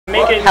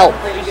help.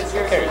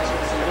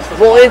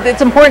 Well,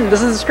 it's important.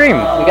 This is a stream.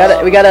 We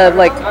gotta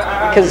like,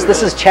 because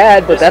this is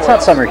Chad, but that's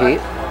not summer heat.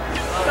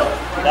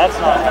 That's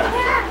not.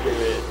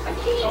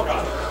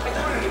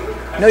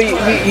 No,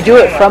 you do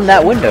it from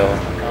that window.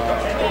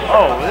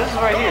 Oh, this is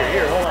right here.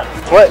 Here, hold on.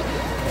 What?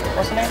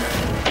 What's the name?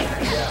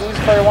 Who's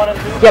player 1 and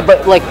 2? Yeah,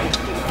 but like,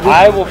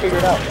 I will figure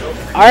it out.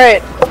 All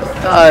right.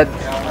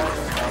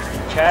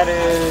 Chad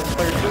is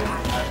player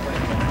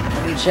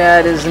 2.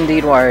 Chad is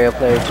indeed Wario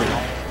player 2.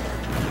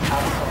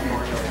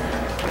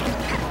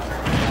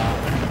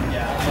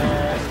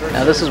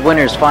 Now this is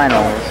winners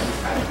finals.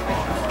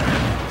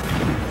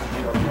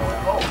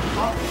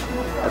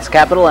 That's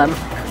capital M. You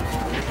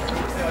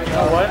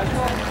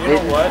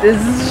know what? This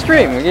is a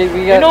stream. We got,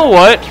 you know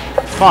what?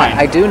 Fine.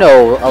 I do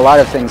know a lot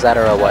of things that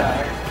are a what.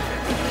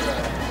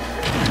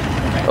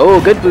 Oh,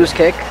 good boost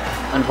kick.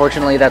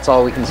 Unfortunately, that's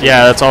all we can see.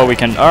 Yeah, that's all we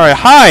can. All right,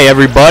 hi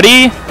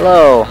everybody.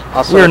 Hello.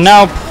 Also, we're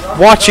now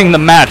watching the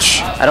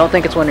match. I don't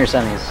think it's winner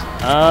semis.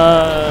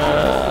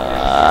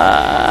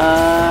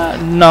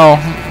 No,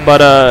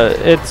 but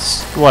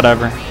it's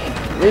whatever.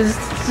 This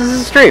is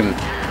a stream.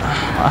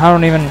 I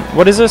don't even.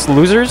 What is this?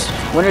 Losers?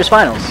 Winners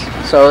finals.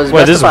 So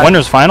wait, this is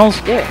winners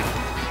finals? Yeah.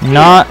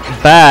 Not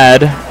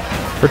bad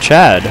for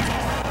Chad.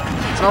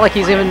 It's not like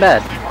he's even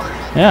bad.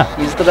 Yeah.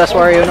 He's the best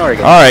Wario in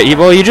Oregon. All right.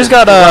 Well, you just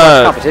got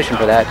competition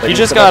for that. But you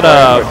just got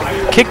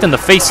kicked in the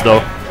face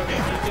though.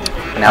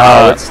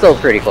 No, it's still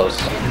pretty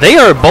close. They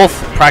are both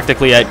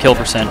practically at kill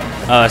percent,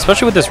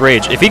 especially with this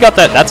rage. If he got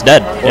that, that's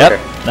dead. Yep.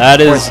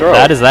 That is that.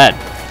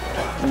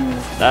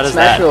 That is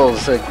that.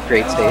 Smashville's a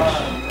great stage.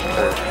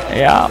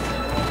 Yeah.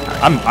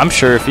 I'm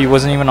sure if he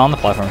wasn't even on the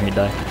platform, he'd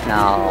die.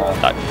 No.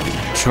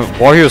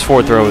 Wario's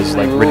forward throw is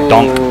like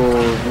redunk.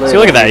 See,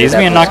 look at that. He's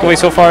being knocked away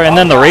so far, and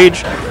then the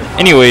rage.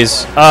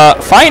 Anyways,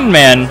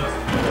 Fineman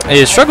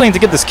is struggling to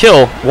get this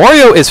kill.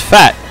 Wario is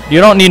fat.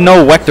 You don't need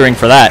no vectoring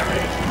for that.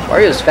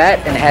 Wario's fat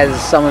and has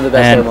some of the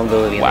best air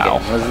mobility in the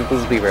game.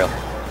 Let's be real.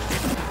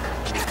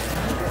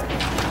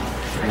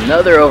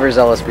 Another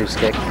overzealous boost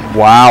kick.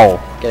 Wow.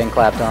 Getting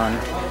clapped on.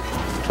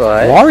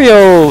 But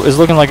Wario is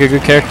looking like a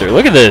good character.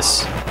 Look at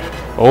this.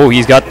 Oh,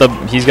 yep,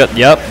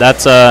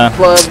 that's it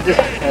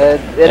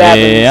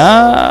happens.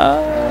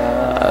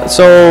 Yeah.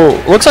 So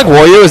looks like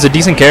Wario is a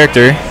decent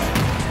character.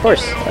 Of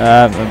course.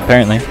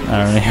 Apparently,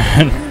 I don't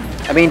even.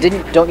 I mean,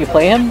 don't you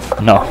play him?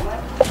 No.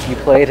 You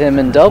played him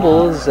in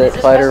doubles at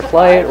Fight or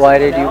Flight. Why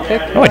did you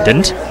pick? No, I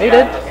didn't. You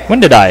did. When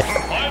did I?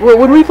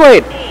 When we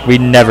played. We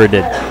never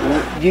did.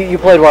 You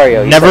played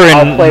Wario. Never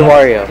I'll play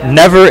Wario.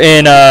 Never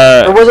in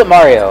Or was it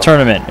Mario?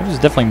 Tournament. It was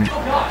definitely.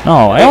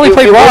 No, I only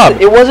played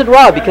Rob. It wasn't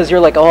Rob because you're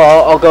like, oh,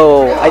 I'll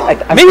go.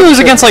 Maybe it was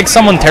against like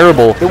someone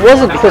terrible. It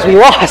wasn't because we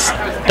lost.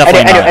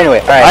 Definitely not. Anyway,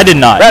 all right. I did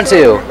not. Round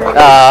 2.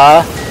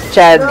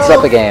 Chad's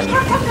up a game.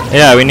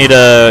 Yeah, we need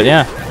a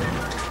Yeah.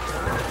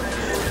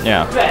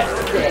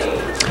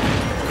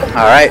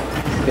 All right.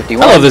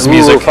 51. I love this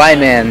music.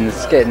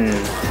 Fineman's getting.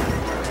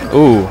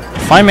 Ooh,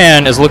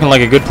 Fineman is looking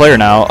like a good player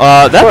now.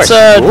 That's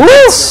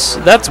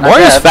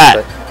Wario's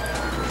fat.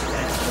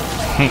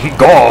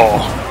 Go.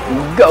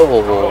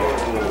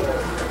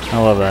 I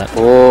love that.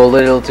 Oh,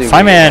 little too.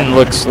 Fineman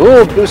looks.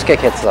 Ooh, boost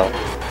kick hits though.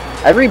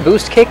 Every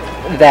boost kick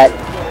that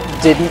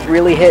didn't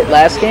really hit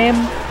last game,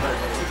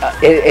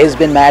 it has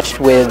been matched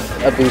with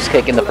a boost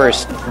kick in the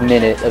first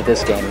minute of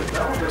this game.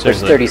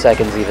 There's 30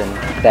 seconds even.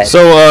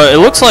 So it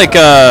looks like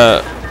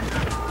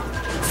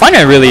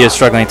Fineman really is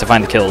struggling to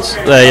find the kills.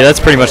 That's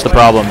pretty much the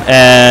problem.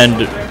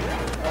 And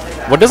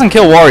what doesn't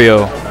kill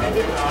Wario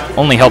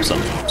only helps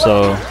him.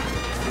 So,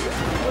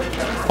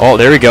 oh,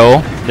 there we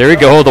go. There we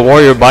go. The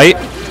Wario bite.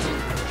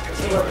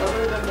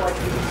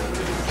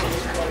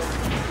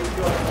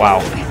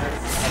 Wow.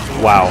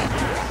 Wow.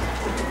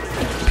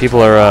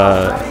 People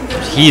are.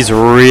 He's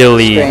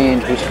really.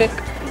 Strange boost kick,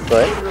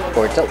 but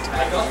forward tilt.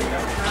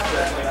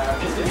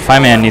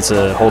 Fineman needs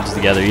to hold it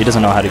together. He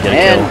doesn't know how to get a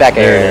kill. And back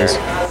air. There it is.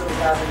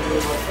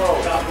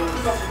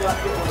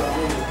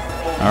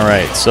 All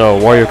right, so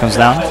Wario comes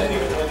down.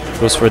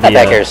 Goes for the. That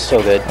back air is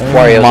so good. Oh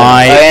Wario's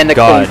my and the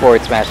God. clean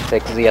forward smash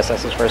attack because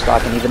ESS's first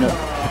stock and even.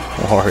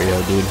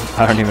 Wario, dude.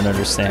 I don't even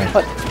understand.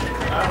 What?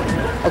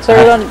 What's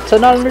there to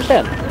not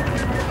understand?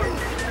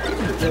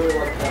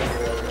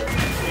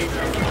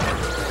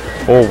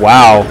 Oh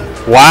wow!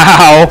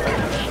 Wow!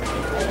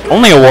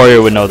 Only a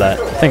Wario would know that.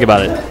 Think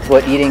about it.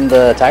 What, eating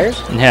the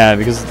tires? Yeah,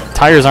 because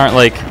tires aren't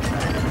like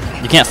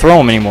you can't throw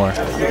them anymore.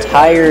 I'm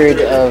tired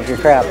of your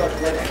crap,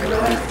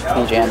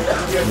 Jan.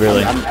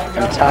 Really? I'm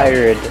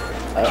tired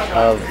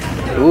of.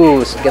 Ooh,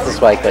 gets a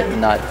spike, but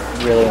not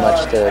really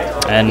much to.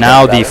 And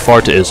now the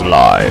fart is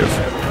live.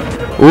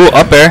 Ooh,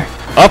 up air,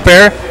 up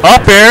air,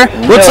 up air.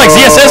 Looks like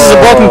ZSS is a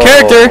broken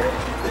character.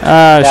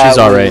 She's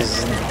all right.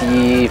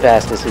 The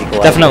fastest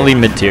equalizer. Definitely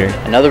mid tier.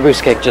 Another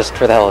boost kick just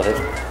for the hell of it.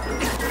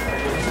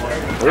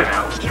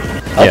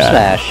 Up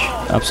smash.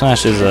 Up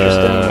smash is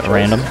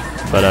random,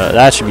 but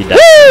that should be dead.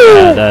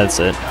 Yeah, that's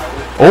it.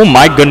 Oh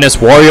my goodness,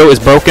 Wario is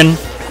broken.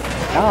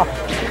 Oh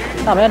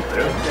man.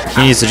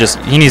 He needs to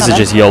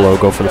just YOLO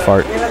go for the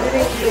fart.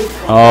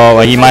 Oh,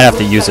 he might have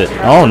to use it.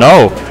 Oh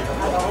no.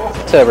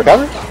 to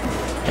recover?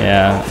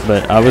 Yeah,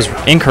 but I was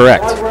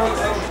incorrect.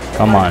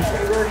 Come on.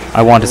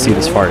 I want to see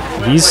this fart.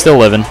 He's still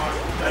living.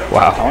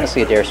 Wow. I want to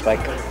see a dare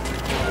spike.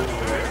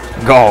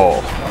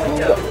 Go.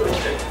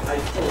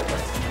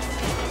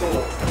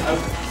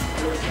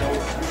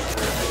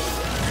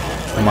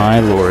 My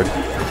lord.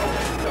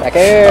 Back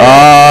air.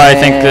 I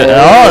think that.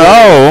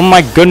 Oh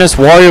my goodness,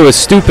 Wario is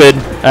stupid,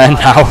 and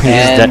now he's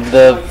dead. And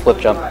the flip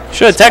jump.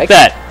 Should have teched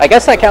that. I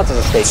guess that counts as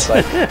a stage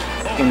spike,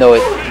 even though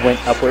it went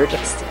upward.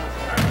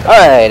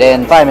 Alright,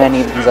 and Fineman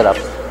evens it up.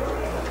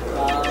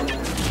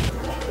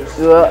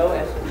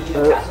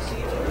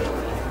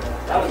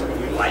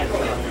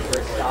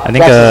 I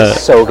think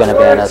Jackson's so gonna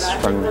ban us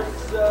from,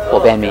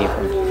 well, ban me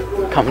from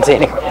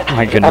commentating.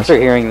 My goodness. After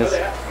hearing this.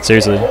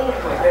 Seriously.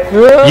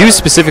 You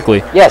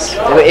specifically. Yes,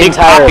 Big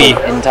Poppy.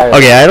 entirely.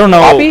 Okay, I don't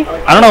know. Poppy?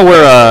 I don't know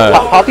where.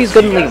 Poppy's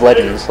good in League of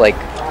Legends. Like,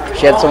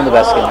 she had some of the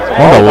best skins.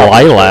 Oh,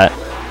 Lilat.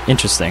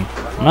 Interesting.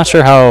 I'm not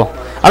sure how.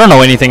 I don't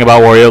know anything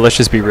about Wario. Let's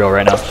just be real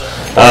right now.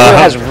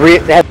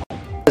 Wario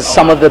has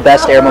some of the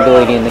best air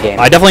mobility in the game.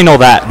 I definitely know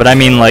that, but I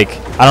mean, like,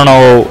 I don't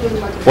know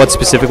what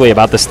specifically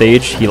about the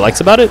stage he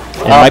likes about it.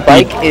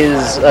 Bike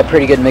is a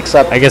pretty good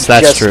mix-up. I guess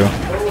that's true.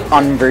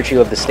 On virtue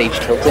of the stage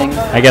tilting.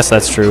 I guess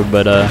that's true,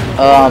 but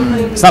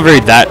it's not very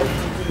that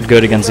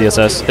good against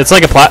ZSS. It's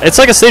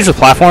like a stage with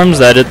platforms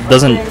that it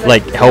doesn't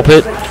like help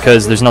it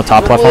because there's no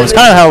top platforms. It's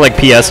kind of how like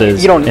PS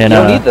is. You don't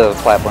need the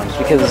platforms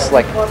because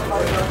like.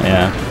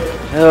 Yeah.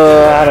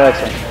 How do I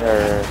explain?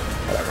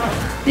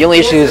 The only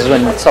issue is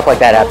when stuff like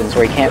that happens,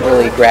 where you can't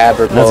really grab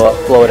or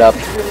blow it up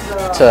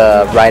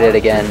to ride it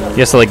again. He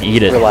has to like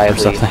eat it reliably. or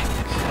something.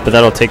 But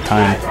that'll take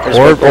time.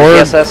 Or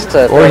ZSS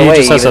to throw it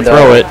away, he just has to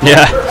throw it.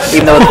 Yeah.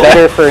 Even though it's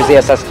better for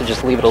ZSS to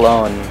just leave it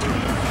alone.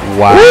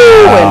 Wow.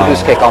 And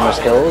boost kick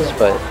almost kills,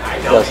 but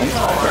it doesn't,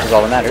 which is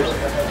all that matters.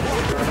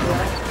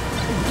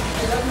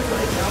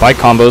 Bike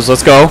combos,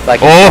 let's go.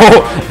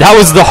 That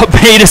was the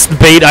baitest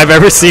bait I've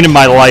ever seen in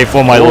my life.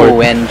 Oh my lord.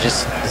 Oh, and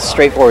just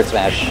straight forward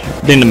smash.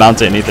 Didn't amount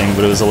to anything,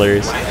 but it was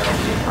hilarious.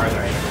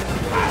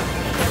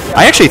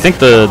 I actually think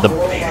the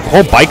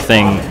whole bike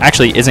thing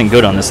actually isn't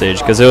good on this stage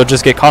because it'll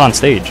just get caught on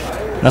stage.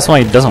 And that's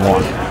why he doesn't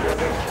want.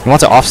 He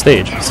wants it off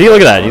stage. See,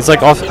 look at that. He's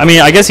like off. I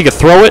mean, I guess he could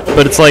throw it,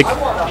 but it's like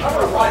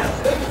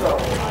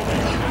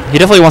he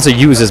definitely wants to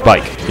use his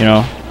bike, you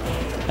know.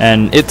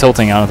 And it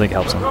tilting, I don't think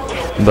helps him.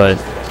 But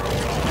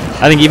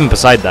I think even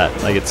beside that,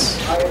 like it's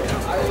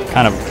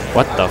kind of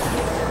what the.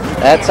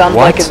 That sounds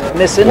like a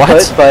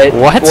misinput, but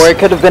or it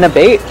could have been a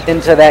bait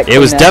into that. It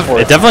was it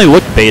definitely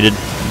looked baited,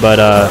 but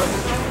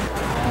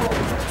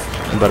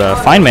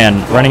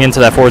Fineman running into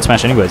that forward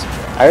smash anyways.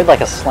 I heard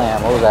like a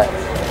slam. What was that?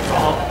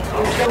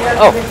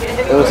 Oh,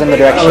 it was in the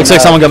direction. It looks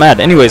like someone got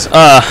mad. Anyways,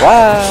 wow.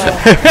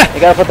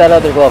 You gotta put that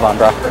other glove on,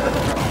 bro. No,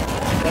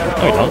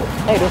 you don't.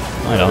 Yeah, you do.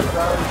 I don't.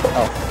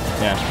 Oh.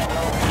 Yeah.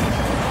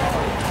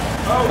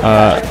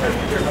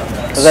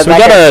 So we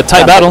got a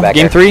tight battle.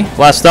 Game 3,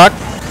 last stock.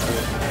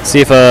 See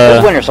if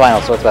it's winner's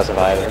final, so it's best of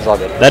 5. It's all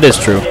good. That is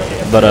true,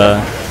 but I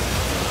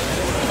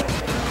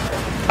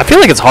feel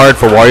like it's hard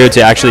for Wario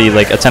to actually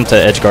like attempt to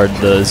edge guard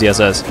the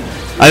ZSS.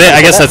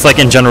 I guess that's like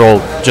in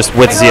general just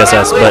with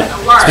ZSS, but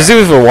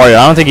specifically for Wario,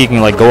 I don't think he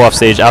can like go off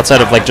stage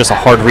outside of like just a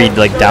hard read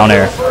like down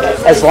air.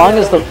 As long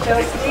as the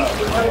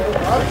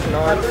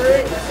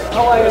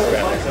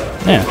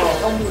yeah.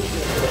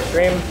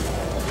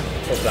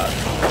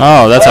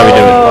 Oh, that's how we do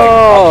it.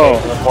 Oh,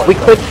 we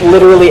clicked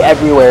literally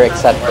everywhere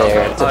except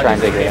there to try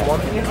and figure it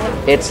out.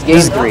 It's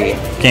game 3.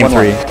 Game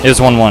 3. It was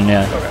 1-1,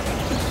 yeah.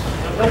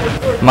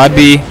 Might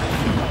be.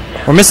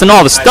 We're missing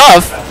all the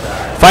stuff.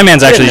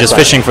 Fineman's actually just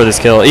fishing for this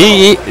kill.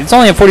 It's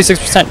only at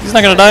 46%. He's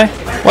not gonna die.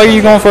 Why are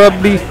you going for a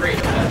B?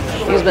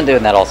 He's been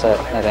doing that all set,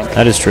 I think.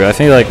 That is true. I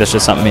feel like that's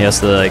just something he has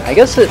to like. I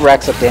guess it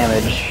racks up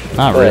damage.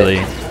 Not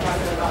really.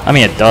 I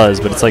mean, it does,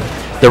 but it's like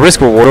the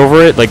risk reward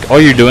over it. Like all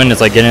you're doing is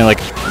like getting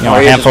like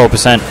a handful of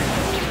percent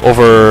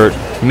over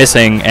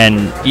missing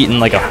and eating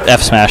like a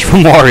F smash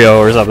from Wario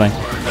or something.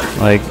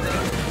 Like.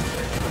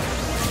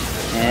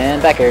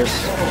 And back airs.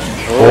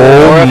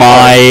 Oh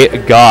my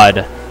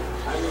god.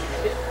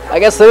 I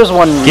guess there's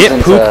one.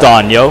 Get pooped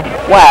on, yo.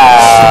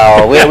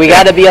 Wow. we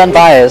gotta be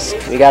unbiased.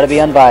 We gotta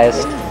be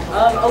unbiased.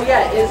 Oh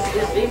yeah, is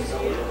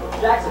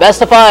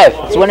best of 5.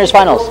 It's winners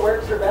finals.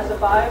 Works for best of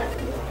 5?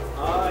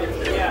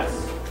 Yes.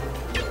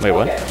 Wait,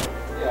 what?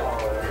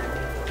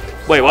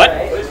 Wait, what?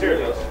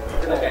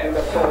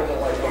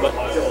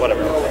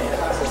 Whatever.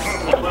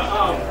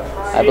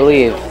 I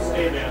believe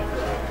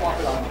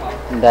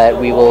that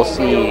we will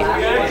see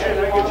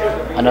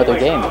another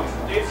game.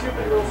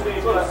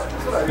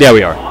 Yeah,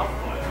 we are.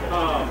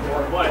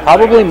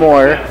 Probably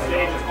more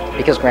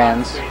because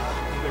Grands.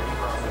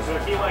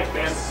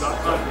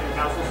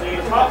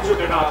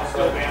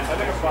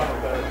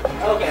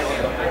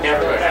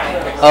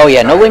 Oh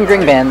yeah, no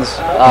lingering bans.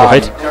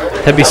 Right?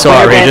 That'd be so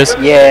outrageous.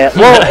 Yeah.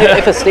 Well,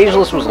 if a stage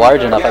list was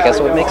large enough, I guess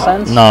it would make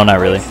sense. No, not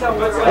really.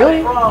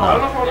 Really? No.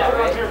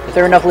 If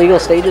there are enough legal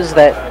stages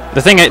that.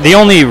 The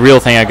only real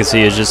thing I could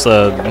see is just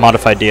a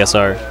modified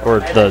DSR or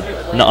the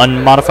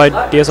unmodified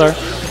DSR.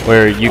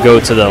 where you go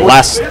to the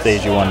last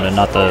stage you won and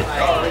not the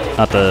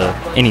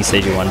any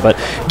stage you won. But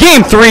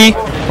game 3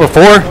 or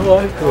 4,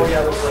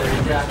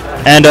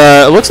 and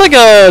it looks like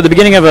the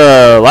beginning of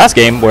a last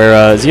game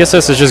where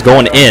ZSS is just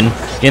going in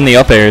the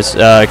up airs,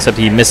 except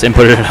he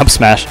misinputted an up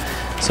smash.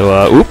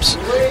 So oops.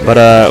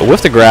 But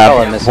with the grab,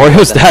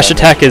 Wario's dash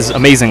attack is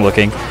amazing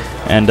looking,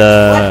 and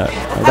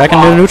back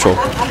into neutral.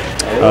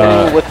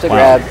 With the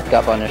grab,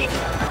 got punished.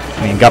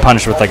 I mean, got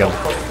punished with like a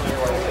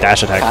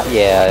dash attack.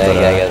 Yeah, I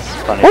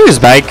guess. Punished. Wario's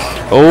bike.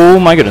 Oh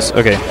my goodness.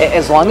 Okay.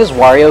 As long as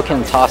Wario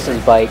can toss his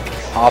bike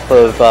off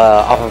of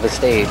a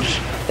stage,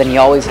 then he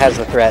always has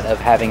the threat of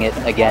having it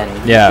again.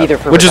 Yeah. Either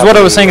for which is what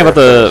I was saying about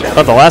the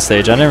last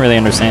stage. I didn't really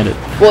understand it.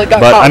 Well, it got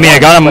but caught I mean,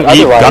 once,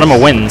 he got him a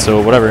win,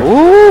 so whatever.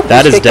 Ooh,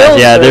 that is dead.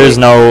 Yeah, there was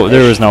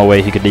no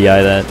way he could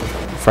DI that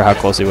for how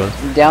close he was.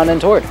 Down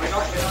and toward.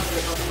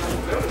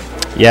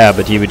 Yeah,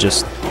 but he would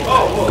just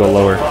go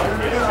lower.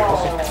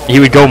 He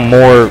would go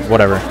more,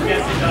 whatever.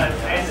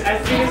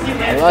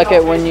 I like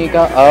it when you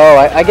go. Oh,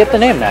 I get the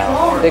name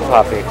now. Big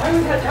Poppy.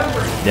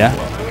 Yeah.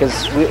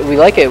 Because we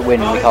like it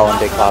when we call him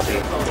Big Poppy.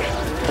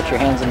 Put your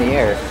hands in the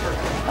air.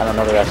 I don't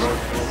know the rest.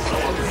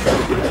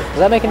 Does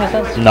that make any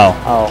sense? No.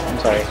 Oh, I'm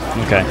sorry.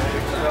 Okay.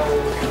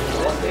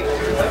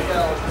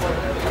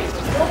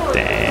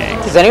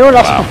 Dang. Does anyone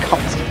else Wow. want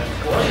comments?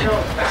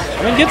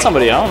 I mean, get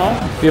somebody. I don't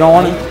know. If you don't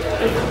want it.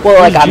 Well,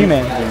 like I'm.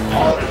 G-Man.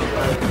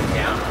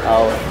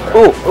 Oh.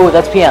 Ooh,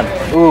 that's PM.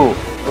 Ooh.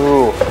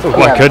 Oh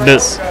my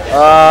goodness.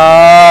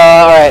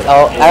 Alright,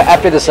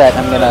 after the set,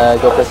 I'm gonna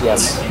go for PM.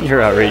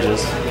 You're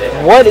outrageous.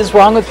 What is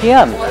wrong with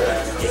PM? A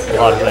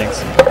lot of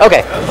things.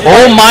 Okay.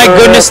 Oh my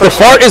goodness, the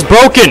fart is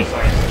broken!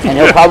 And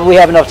he'll probably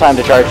have enough time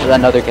to charge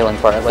another killing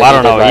fart. Like well, I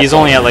don't know, he's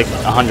only at like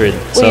 100.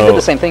 Well, so he did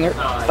the same thing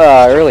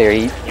earlier.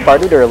 He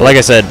farted earlier. Like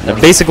I said,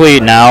 basically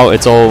now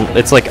it's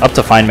like up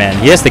to Fineman.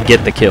 He has to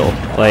get the kill.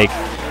 Like,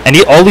 and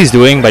all he's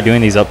doing by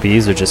doing these up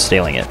Bs are just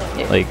staling it.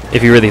 Yeah. Like,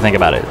 if you really think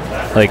about it.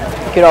 Like,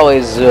 you could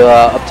always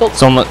up tilt.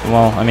 So,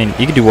 well, I mean,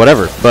 you could do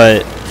whatever,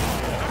 but...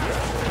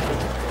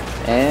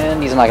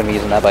 And he's not going to be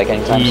using that bike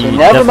anytime soon.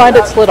 Never mind,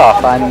 it slid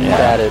off. I'm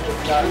bad at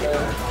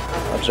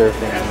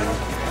observing.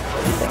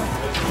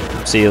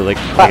 See, like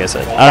I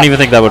said, I don't even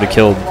think that would have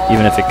killed,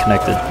 even if it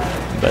connected.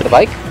 But the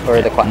bike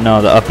or the quad?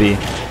 No, the uppy.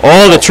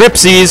 Oh, the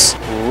tripsies!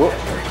 Ooh.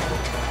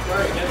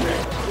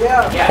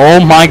 Oh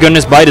my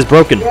goodness, bite is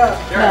broken.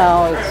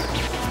 No, it's...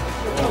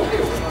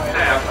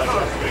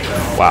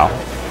 Wow.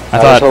 I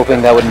was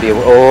hoping that wouldn't be.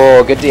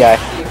 Oh, good DI.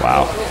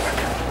 Wow.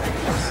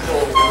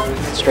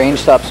 Strange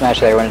stop smash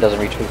there when it doesn't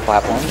reach the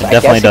platforms. It definitely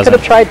I guess he doesn't. could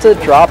have tried to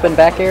drop and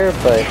back air,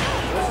 but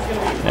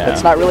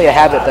it's not really a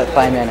habit that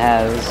Fineman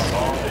has.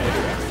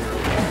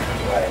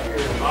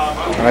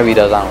 Or maybe he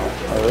does, I don't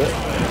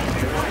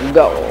know.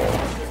 Go.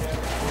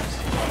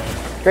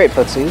 Great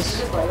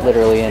footsies,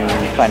 literally in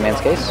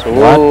Fineman's case.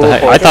 What the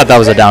heck? I thought that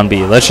was a down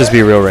B. Let's just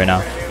be real right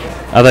now.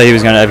 I thought he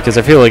was gonna, because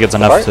I feel like it's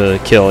enough to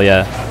kill,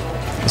 yeah.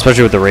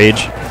 Especially with the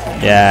rage.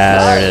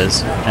 Yeah, there it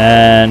is.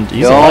 And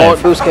he's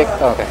alive. Boost kick.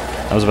 Oh, okay.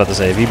 I was about to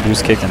say, if he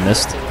boost kicked and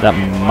missed, that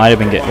might have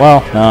been good.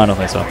 Well, no, I don't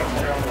think so.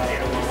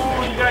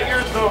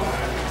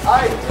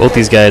 Both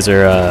these guys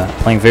are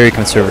playing very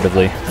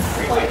conservatively.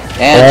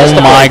 And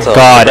oh my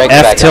god,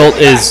 F tilt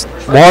is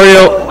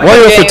Wario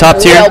for top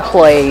tier. Well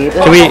played.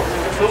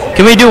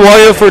 Can we do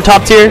Wario for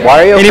top tier?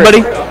 Wario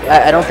Anybody?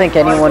 I don't think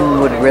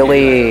anyone would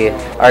really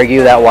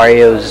argue that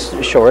Wario's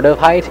short of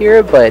high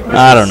tier, but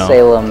I don't know.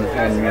 Salem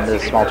and the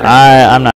small tournament. I'm not